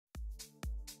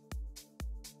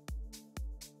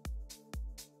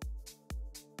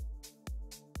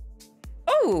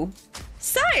Ooh,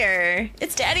 Sire,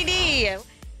 it's Daddy D.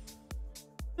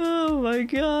 Oh my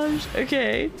gosh.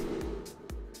 Okay.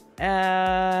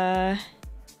 I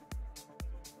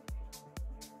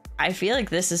feel like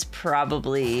this is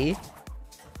probably...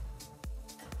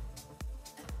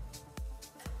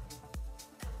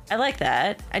 I like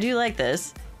that. I do like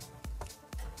this.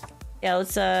 Yeah,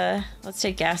 let's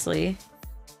take Ghastly.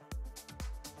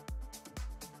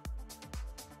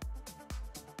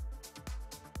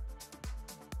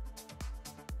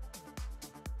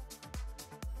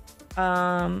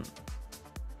 I'm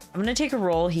gonna take a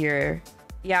roll here.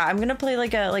 Yeah, I'm gonna play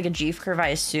like a Jeef curve, I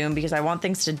assume, because I want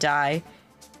things to die.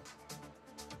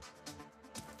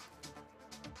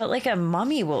 But like a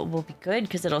mummy will be good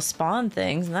because it'll spawn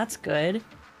things, and that's good.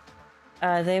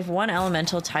 They have one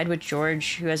elemental tied with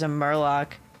George, who has a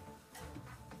Murloc.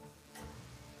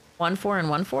 1/4 and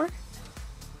 1/4?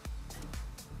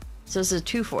 So this is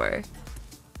 2/4.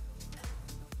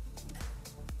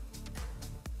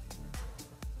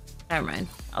 Never mind.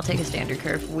 I'll take a standard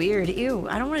curve. Weird. Ew,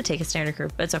 I don't want to take a standard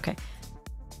curve, but it's okay.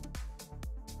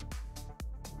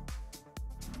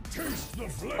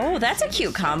 Oh, that's a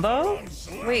cute combo.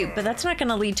 Wait, but that's not going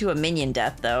to lead to a minion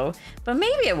death, though. But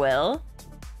maybe it will.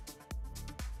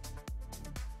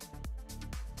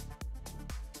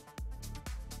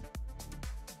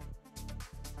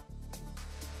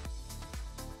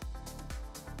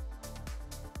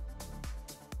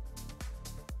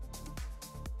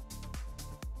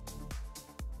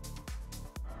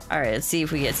 All right, let's see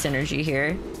if we get synergy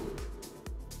here.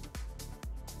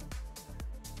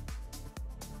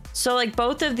 So like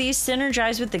both of these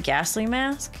synergize with the Ghastly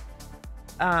Mask.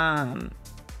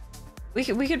 We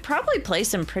could probably play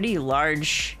some pretty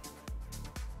large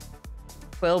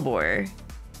Quillbore.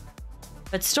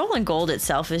 But Stolen Gold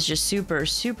itself is just super,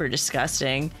 super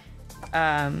disgusting.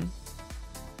 That's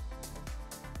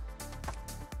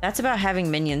about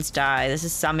having minions die. This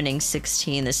is summoning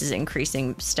 16. This is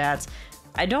increasing stats.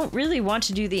 I don't really want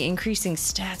to do the increasing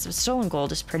stats, but Stolen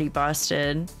Gold is pretty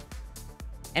busted.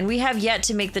 And we have yet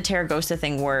to make the Terragosa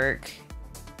thing work.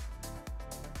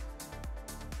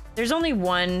 There's only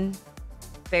one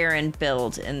Baron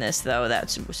build in this, though, that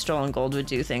Stolen Gold would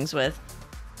do things with.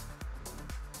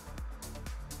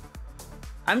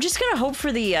 I'm just gonna hope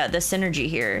for the synergy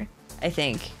here, I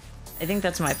think. I think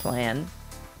that's my plan.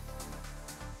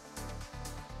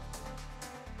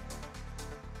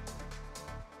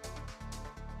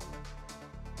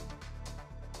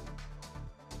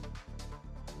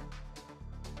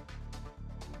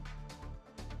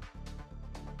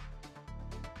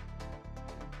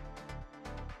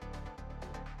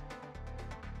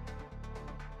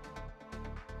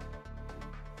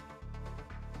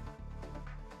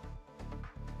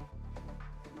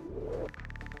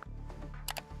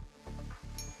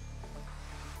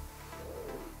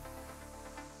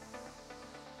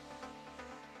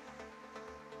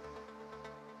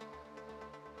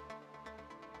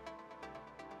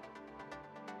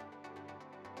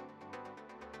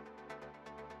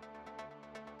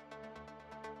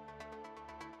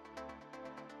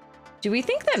 Do we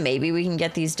think that maybe we can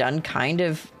get these done kind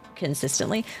of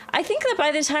consistently? I think that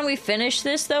by the time we finish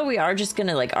this, though, we are just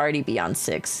gonna like already be on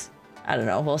 6. I don't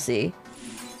know. We'll see.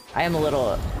 I'm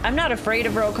not afraid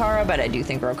of Rokara, but I do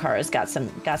think Rokara's got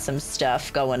some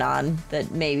stuff going on that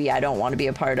maybe I don't want to be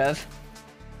a part of.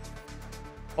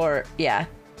 Or yeah.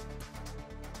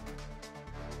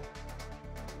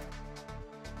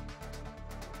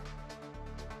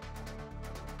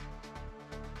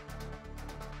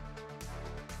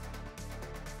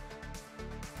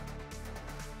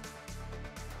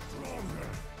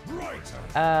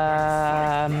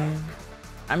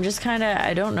 I'm just kind of,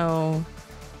 I don't know.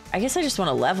 I guess I just want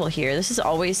to level here. This is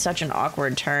always such an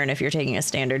awkward turn if you're taking a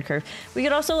standard curve. We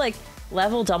could also like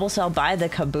level double cell by the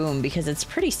Kaboom because it's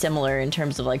pretty similar in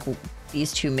terms of like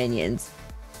these two minions.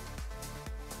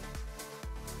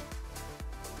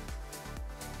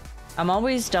 I'm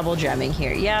always double gemming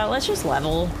here. Yeah, let's just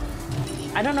level.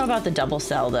 I don't know about the double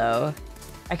cell though.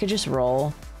 I could just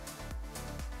roll.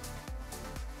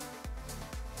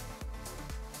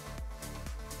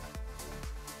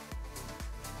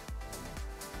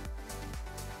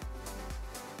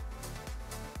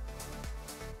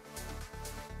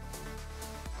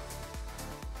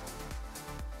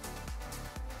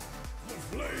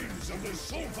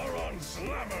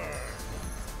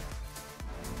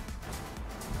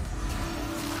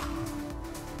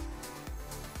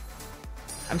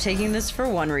 I'm taking this for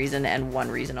one reason and one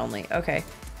reason only. Okay.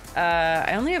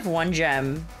 I only have one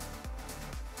gem.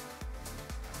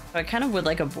 So I kind of would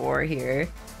like a boar here.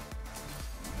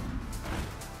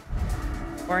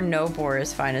 Or no boar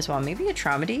is fine as well. Maybe a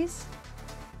Tromades?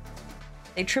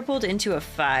 They tripled into a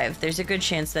 5. There's a good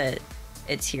chance that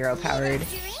it's hero powered.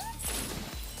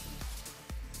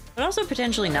 But also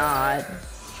potentially not.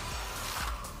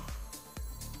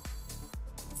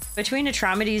 Between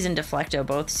Atromides and Deflecto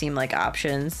both seem like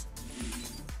options.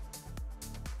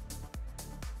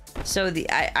 So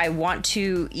I want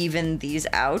to even these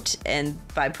out and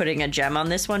by putting a gem on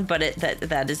this one, but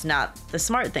that is not the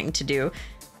smart thing to do.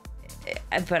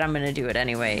 But I'm gonna do it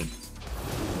anyway.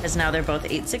 Because now they're both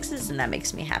 8/6s and that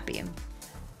makes me happy.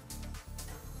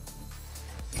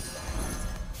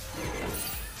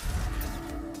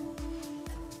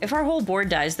 If our whole board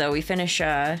dies though, we finish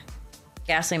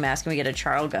Ghastly Mask and we get a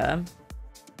Charlga.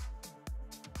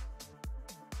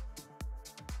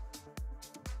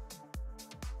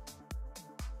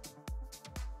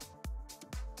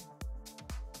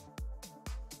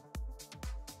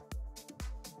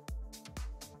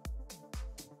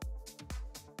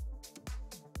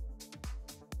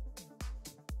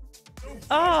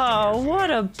 Oh, what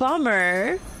a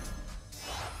bummer.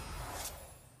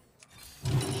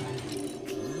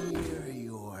 Clear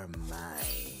your mind.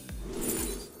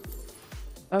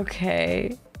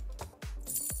 Okay.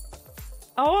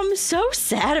 Oh, I'm so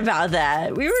sad about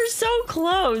that. We were so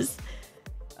close.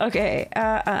 Okay.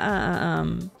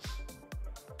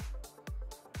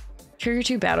 Trigger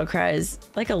 2 battle cries.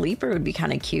 Like a leaper would be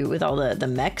kind of cute with all the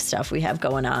mech stuff we have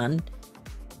going on.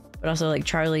 But also like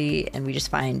Charlie, and we just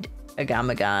find a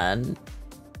Gamagon.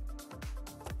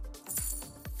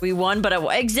 We won, but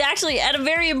exactly at a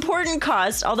very important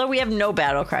cost. Although we have no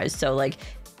battle cries, so like,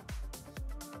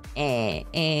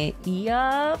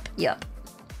 yup.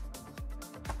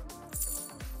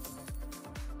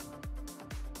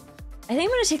 I think I'm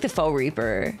gonna take the Faux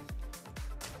Reaper.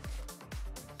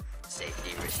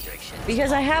 Safety restrictions.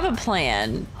 Because I have a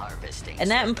plan, Harvesting.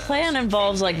 and that plan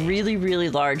involves like really, really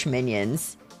large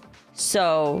minions.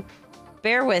 So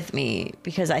bear with me,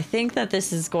 because I think that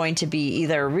this is going to be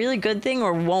either a really good thing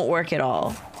or won't work at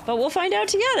all. But we'll find out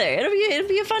together. It'll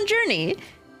be a fun journey.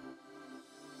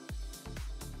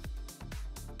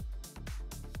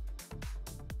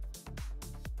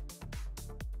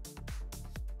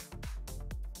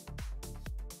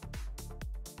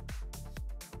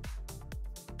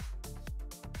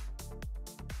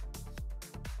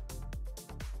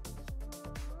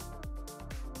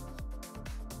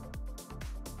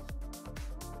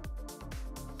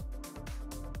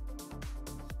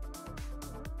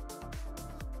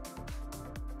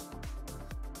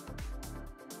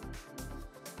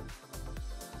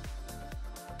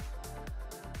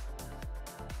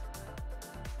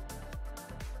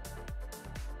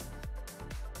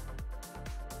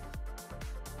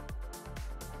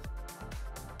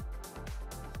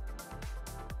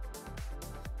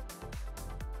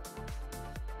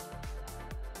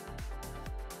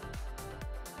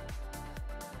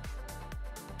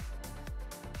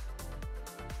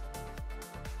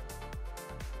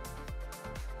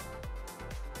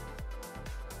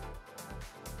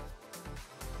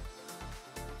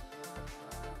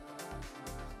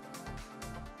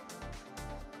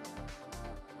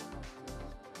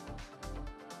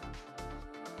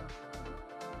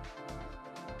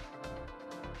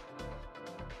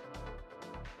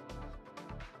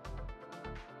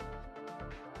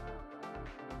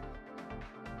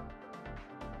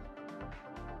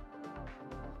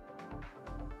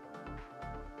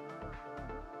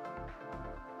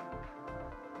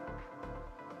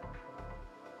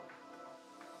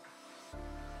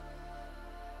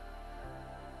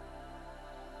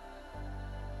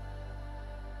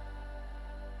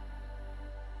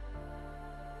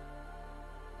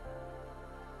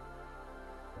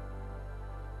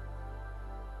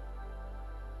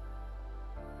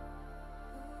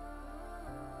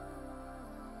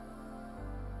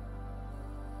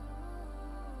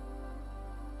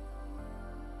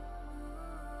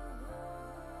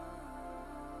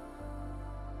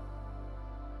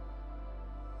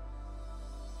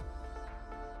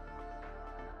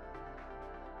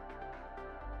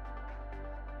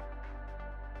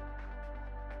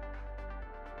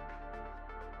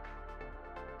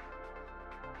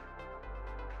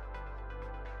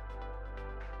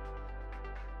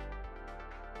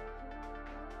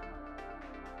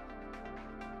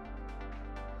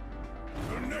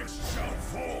 Next shall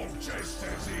fall just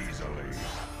as easily.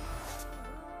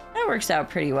 That works out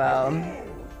pretty well. Oh,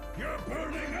 you're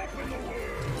burning up in the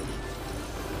world.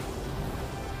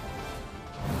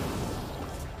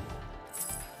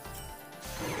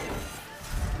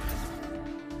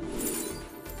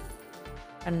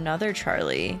 Another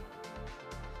Charlie.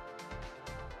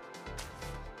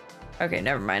 Okay,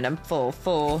 never mind. I'm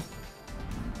full.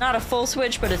 Not a full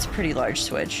switch, but it's a pretty large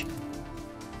switch.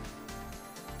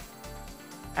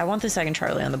 I want the second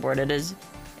Charlie on the board. It is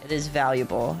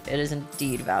valuable. It is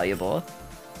indeed valuable.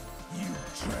 You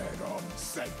tread on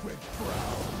sacred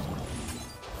ground.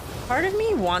 Part of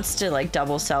me wants to like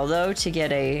double sell though to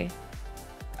get a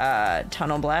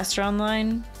tunnel blaster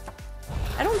online.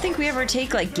 I don't think we ever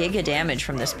take like giga damage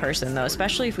from this person though,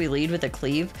 especially if we lead with a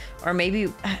cleave, or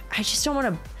maybe I just don't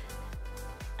want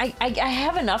to. I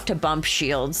have enough to bump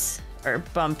shields or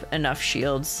bump enough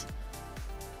shields,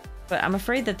 but I'm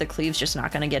afraid that the cleave's just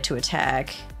not going to get to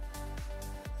attack.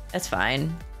 That's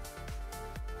fine.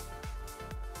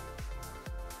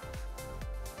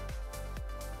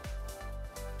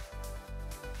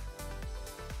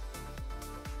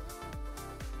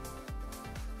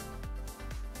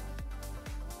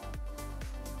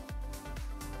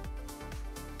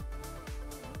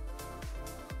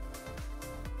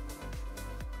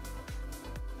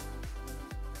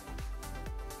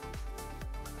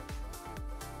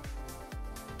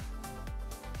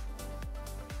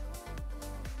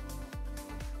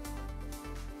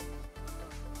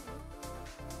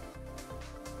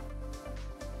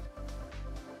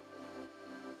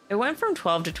 It went from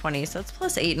 12 to 20, so it's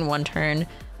plus 8 in one turn.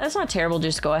 That's not terrible.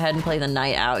 Just go ahead and play the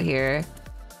knight out here.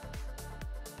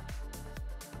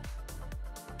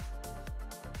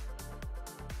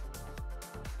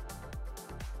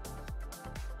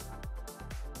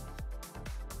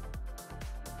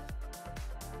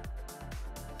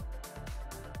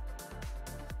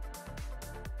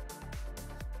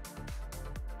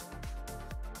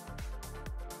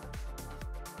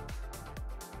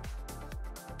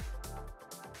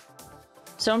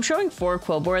 So I'm showing 4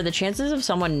 Quillbore. The chances of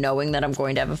someone knowing that I'm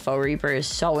going to have a Foe Reaper is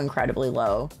so incredibly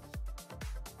low.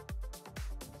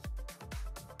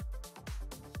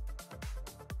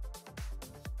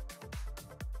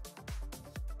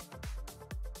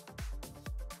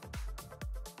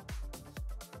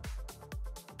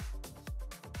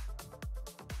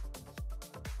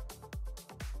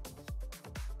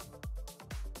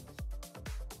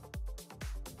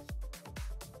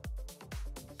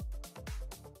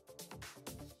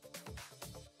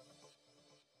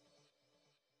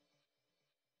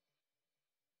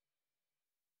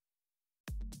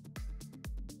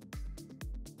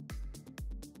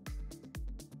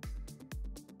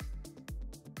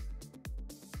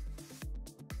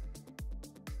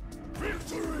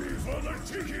 Victory for the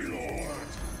Tiki Lord!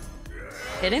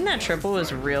 Hitting that triple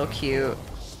was real cute.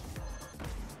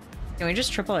 Can we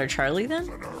just triple our Charlie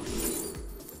then?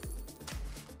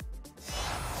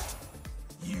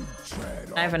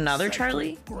 I have another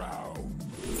Charlie.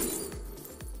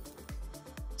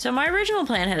 So my original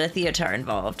plan had a Theotar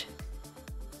involved.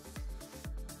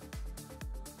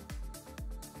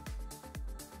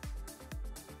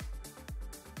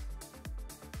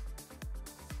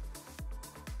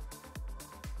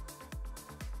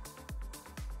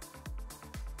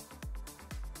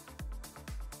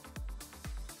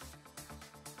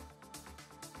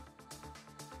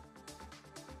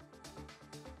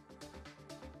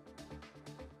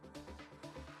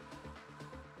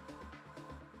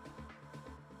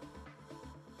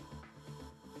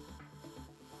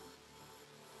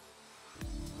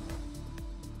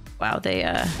 Wow, they,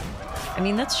 I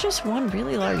mean, that's just one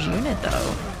really large unit,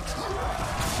 though.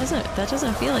 That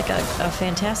doesn't feel like a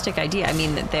fantastic idea. I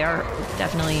mean, they are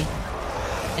definitely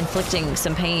inflicting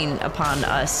some pain upon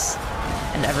us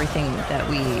and everything that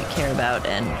we care about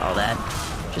and all that.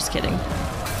 Just kidding.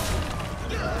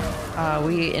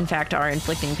 We, in fact, are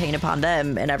inflicting pain upon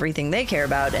them and everything they care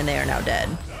about, and they are now dead.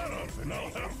 And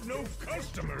I'll have no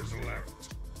customers left.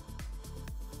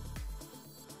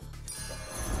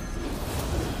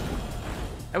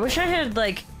 I wish I had,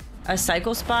 like, a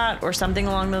cycle spot or something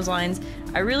along those lines.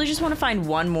 I really just want to find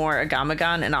one more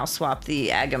Agamagon, and I'll swap the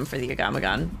Agam for the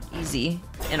Agamagon. Easy.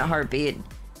 In a heartbeat.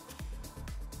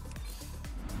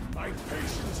 My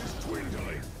patience is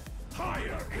dwindling.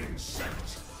 Higher,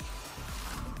 insect.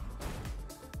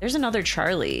 There's another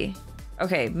Charlie.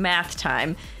 Okay, math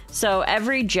time. So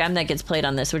every gem that gets played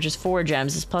on this, which is 4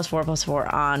 gems, is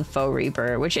 +4/+4 on Foe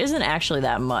Reaper, which isn't actually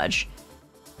that much.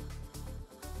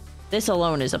 This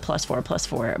alone is a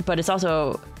 +4/+4, but it's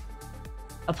also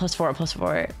a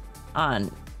 +4/+4 on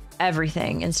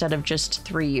everything instead of just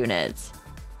 3 units.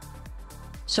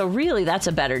 So really, that's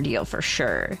a better deal for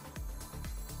sure.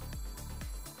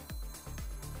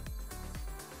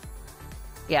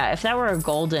 Yeah, if that were a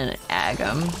golden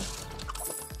Agam,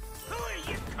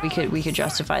 we could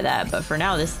justify that. But for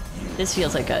now, this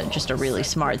feels like just a really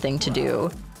smart thing to do.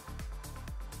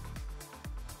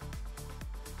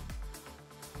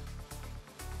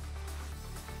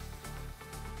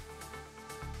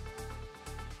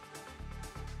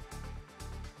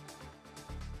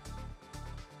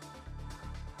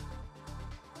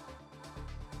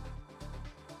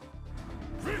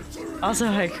 Also,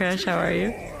 hi Crash, how are you?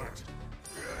 And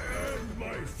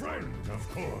my friend, of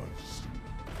course.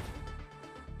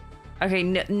 Okay,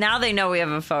 now they know we have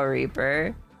a faux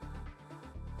Reaper.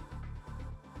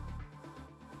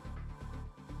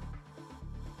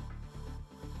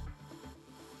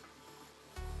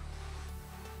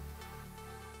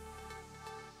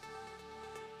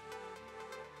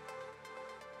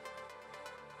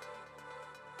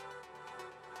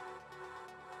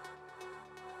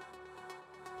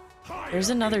 There's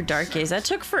another Dark Gaze. That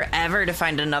took forever to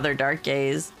find another Dark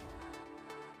Gaze.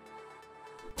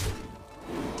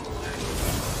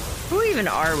 Who even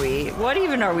are we? What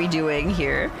even are we doing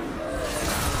here?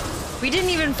 We didn't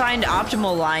even find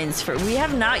optimal lines for... We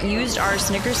have not used our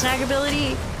Snicker Snack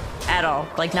ability at all.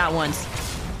 Like, not once.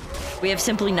 We have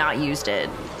simply not used it.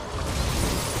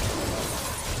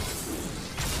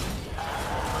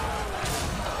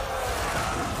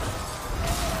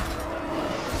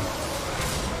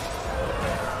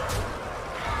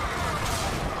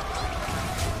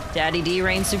 Daddy D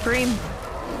reigns supreme.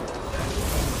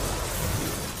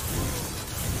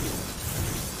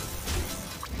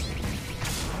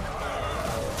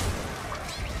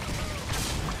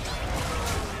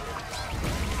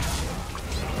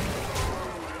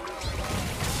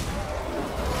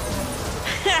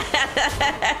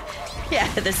 Yeah,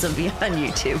 this will be on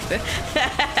YouTube.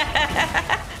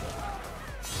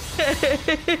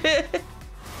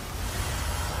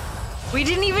 We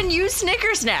didn't even use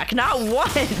Snicker Snack, not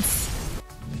once.